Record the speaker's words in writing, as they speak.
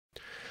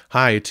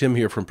Hi, Tim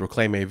here from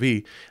Proclaim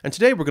AV, and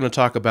today we're going to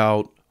talk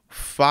about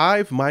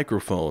 5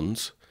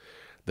 microphones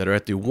that are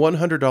at the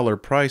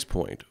 $100 price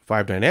point,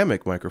 5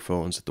 dynamic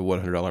microphones at the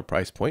 $100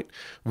 price point,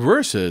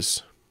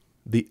 versus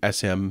the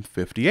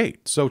SM58,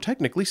 so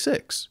technically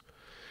 6.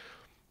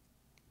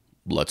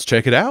 Let's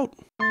check it out.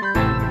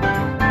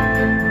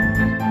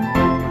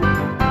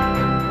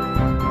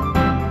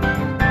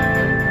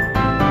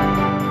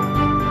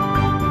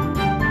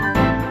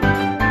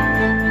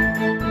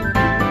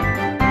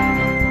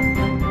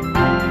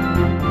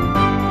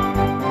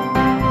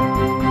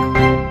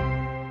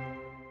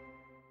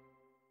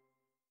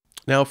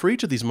 Now, for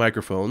each of these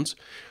microphones,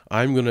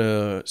 I'm going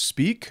to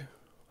speak,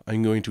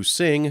 I'm going to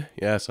sing,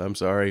 yes, I'm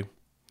sorry.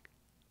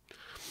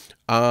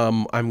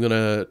 I'm going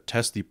to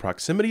test the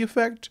proximity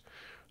effect.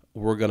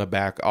 We're going to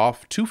back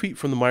off 2 feet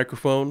from the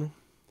microphone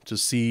to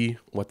see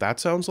what that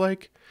sounds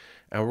like.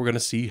 And we're going to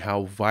see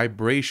how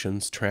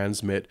vibrations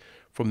transmit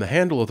from the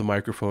handle of the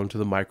microphone to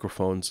the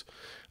microphone's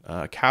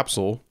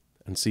capsule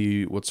and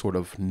see what sort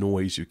of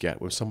noise you get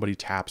when somebody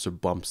taps or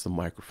bumps the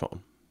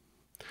microphone.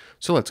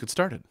 So let's get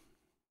started.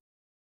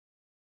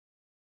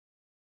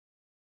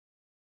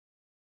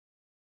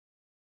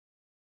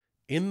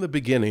 In the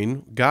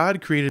beginning,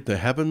 God created the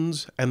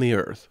heavens and the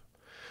earth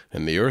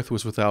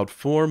was without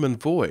form and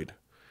void,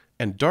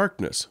 and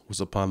darkness was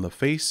upon the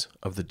face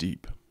of the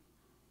deep.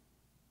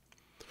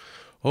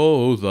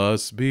 Oh,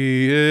 thus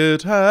be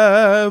it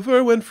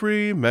ever when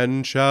free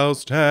men shall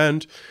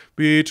stand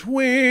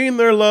between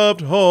their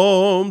loved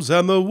homes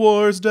and the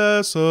war's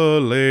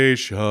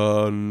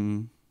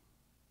desolation.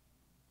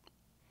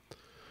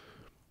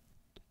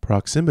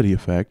 Proximity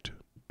effect.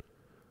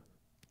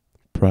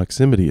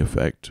 Proximity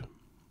effect.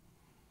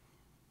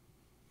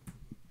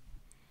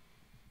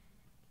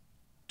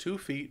 2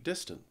 feet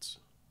distance.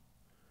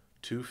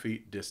 2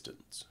 feet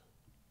distance.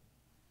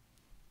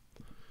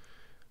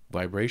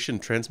 Vibration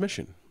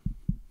transmission.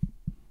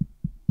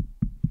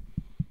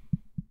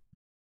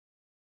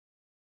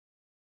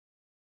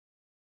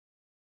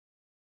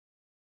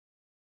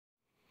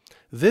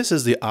 This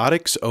is the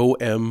Audix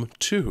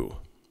OM2.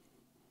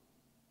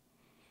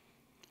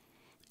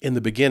 In the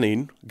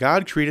beginning,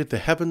 God created the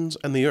heavens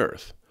and the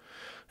earth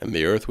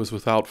was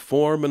without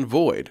form and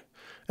void,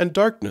 and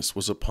darkness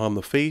was upon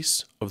the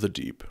face of the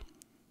deep.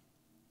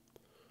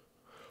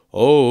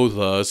 Oh,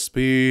 thus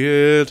be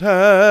it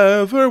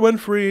ever when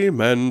free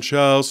men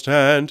shall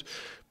stand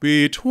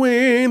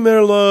between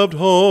their loved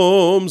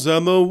homes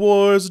and the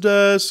war's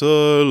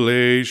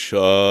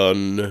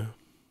desolation.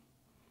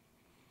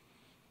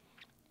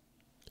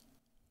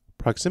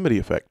 Proximity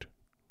effect.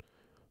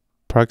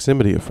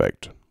 Proximity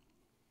effect.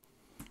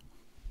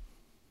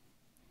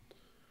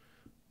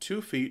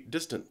 2 feet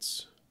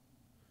distance.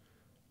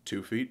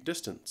 2 feet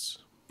distance.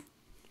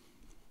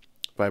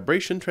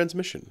 Vibration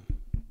transmission.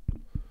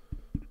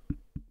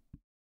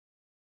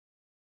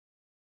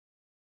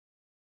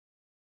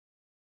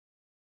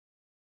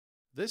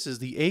 This is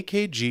the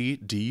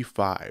AGK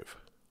D5.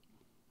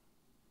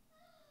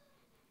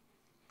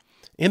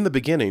 In the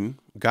beginning,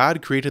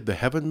 God created the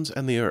heavens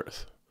and the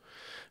earth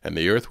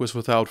was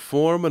without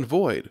form and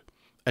void,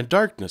 and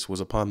darkness was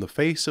upon the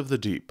face of the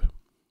deep.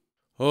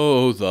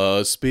 Oh,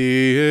 thus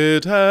be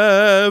it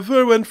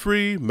ever when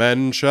free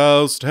men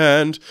shall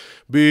stand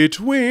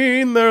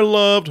between their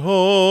loved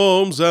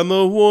homes and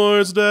the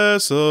war's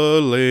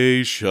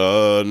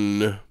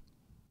desolation.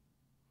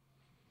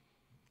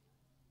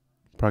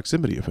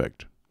 Proximity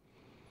effect.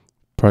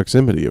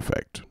 Proximity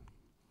effect.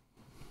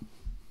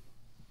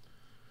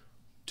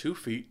 2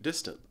 feet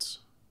distance.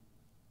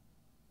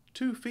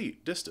 2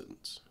 feet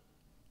distance.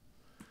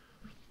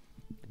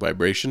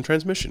 Vibration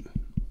transmission.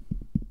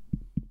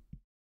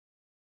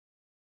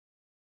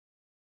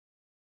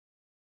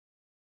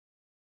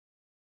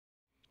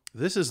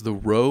 This is the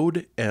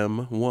Rode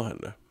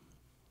M1.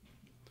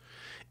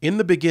 In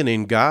the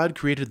beginning, God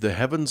created the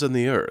heavens and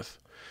the earth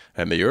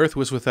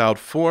was without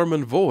form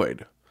and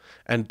void,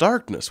 and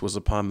darkness was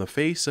upon the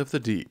face of the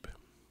deep.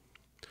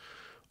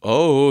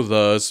 Oh,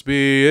 thus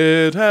be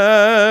it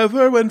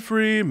ever when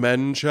free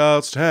men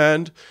shall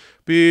stand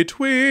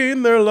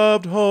between their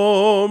loved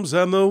homes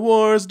and the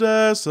war's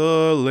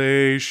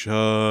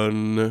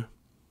desolation.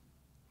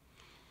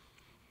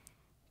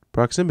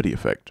 Proximity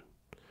effect.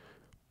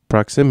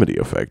 Proximity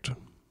effect.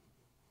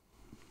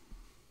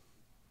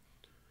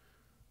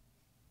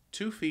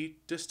 2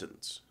 feet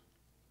distance.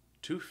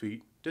 2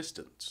 feet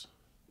distance.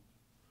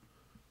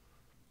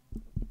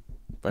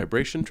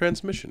 Vibration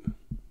transmission.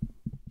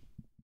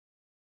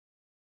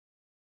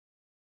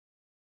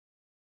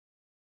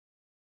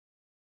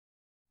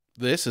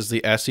 This is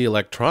the SE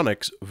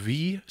Electronics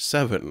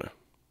V7.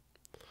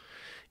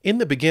 In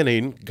the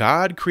beginning,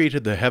 God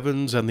created the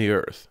heavens and the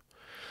earth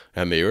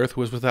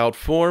was without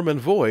form and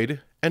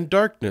void, and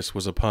darkness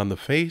was upon the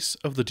face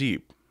of the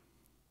deep.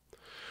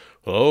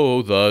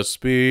 Oh, thus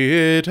be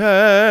it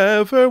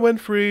ever when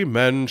free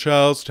men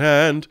shall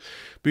stand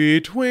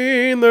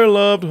between their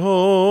loved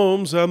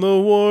homes and the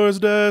war's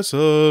desolation.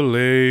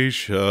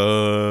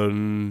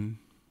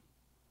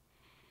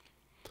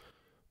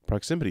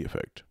 Proximity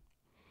effect.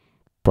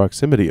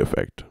 Proximity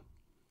effect.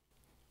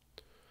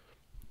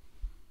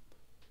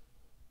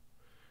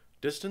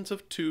 Distance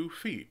of 2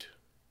 feet.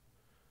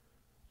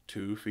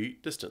 2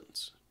 feet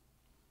distance.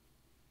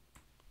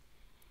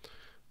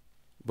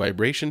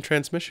 Vibration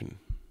transmission.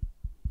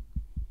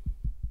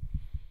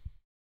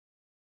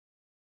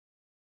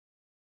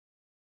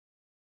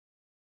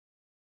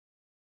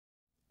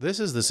 This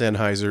is the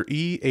Sennheiser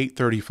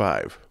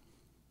E835.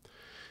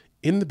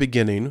 In the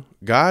beginning,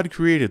 God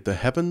created the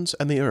heavens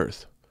and the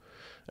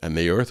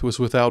earth was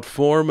without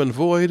form and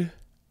void,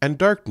 and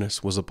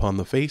darkness was upon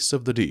the face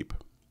of the deep.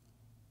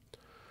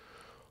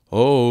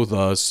 Oh,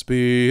 thus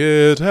be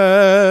it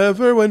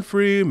ever when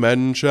free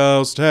men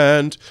shall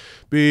stand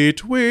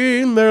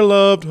between their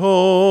loved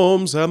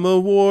homes and the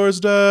war's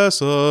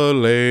desolation.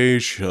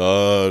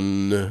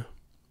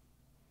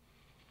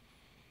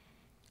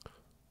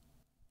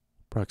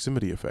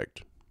 Proximity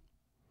effect.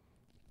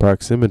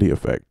 Proximity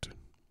effect.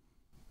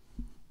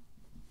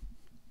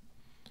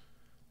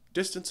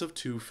 Distance of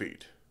 2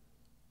 feet.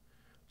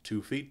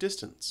 2 feet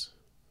distance.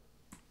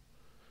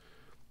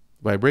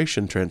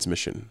 Vibration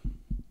transmission.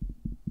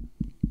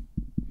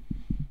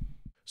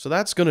 So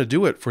that's going to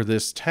do it for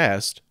this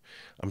test.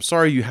 I'm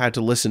sorry you had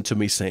to listen to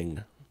me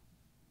sing.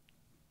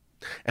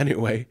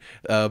 Anyway,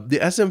 the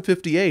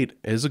SM58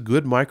 is a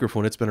good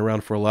microphone. It's been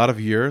around for a lot of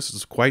years.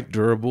 It's quite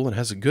durable and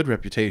has a good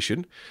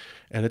reputation.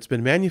 And it's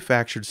been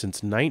manufactured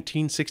since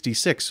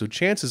 1966, so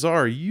chances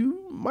are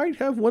you might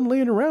have one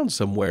laying around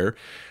somewhere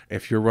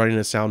if you're running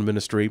a sound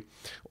ministry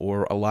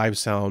or a live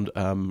sound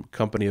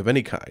company of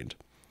any kind.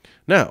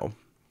 Now,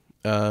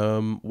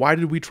 why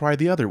did we try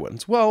the other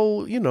ones?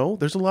 Well, you know,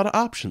 there's a lot of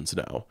options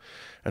now.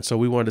 And so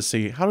we wanted to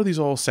see, how do these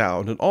all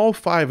sound? And all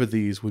 5 of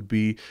these would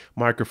be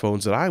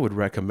microphones that I would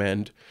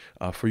recommend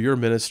for your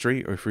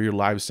ministry or for your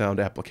live sound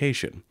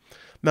application.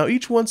 Now,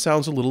 each one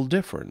sounds a little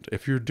different.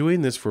 If you're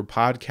doing this for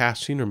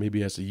podcasting or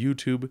maybe as a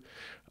YouTube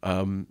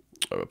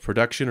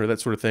production or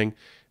that sort of thing,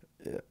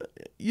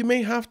 you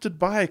may have to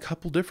buy a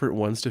couple different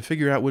ones to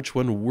figure out which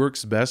one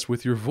works best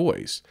with your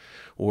voice.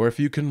 Or if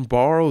you can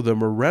borrow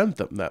them or rent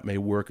them, that may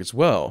work as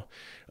well.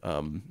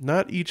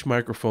 Not each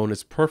microphone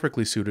is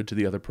perfectly suited to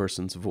the other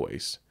person's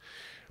voice.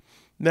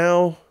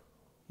 Now,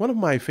 one of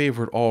my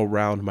favorite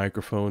all-round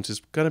microphones is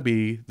going to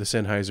be the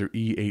Sennheiser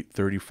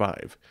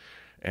E835.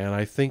 And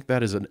I think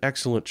that is an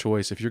excellent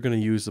choice if you're going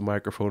to use the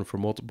microphone for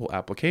multiple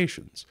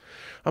applications.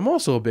 I'm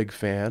also a big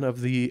fan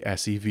of the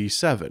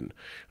SEV7.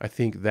 I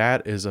think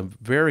that is a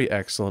very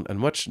excellent and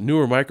much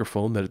newer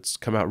microphone that's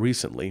come out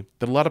recently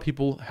that a lot of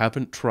people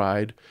haven't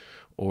tried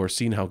or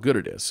seen how good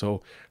it is.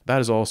 So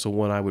that is also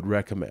one I would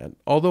recommend,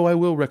 although I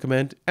will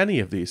recommend any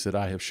of these that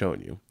I have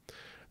shown you.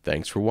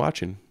 Thanks for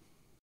watching.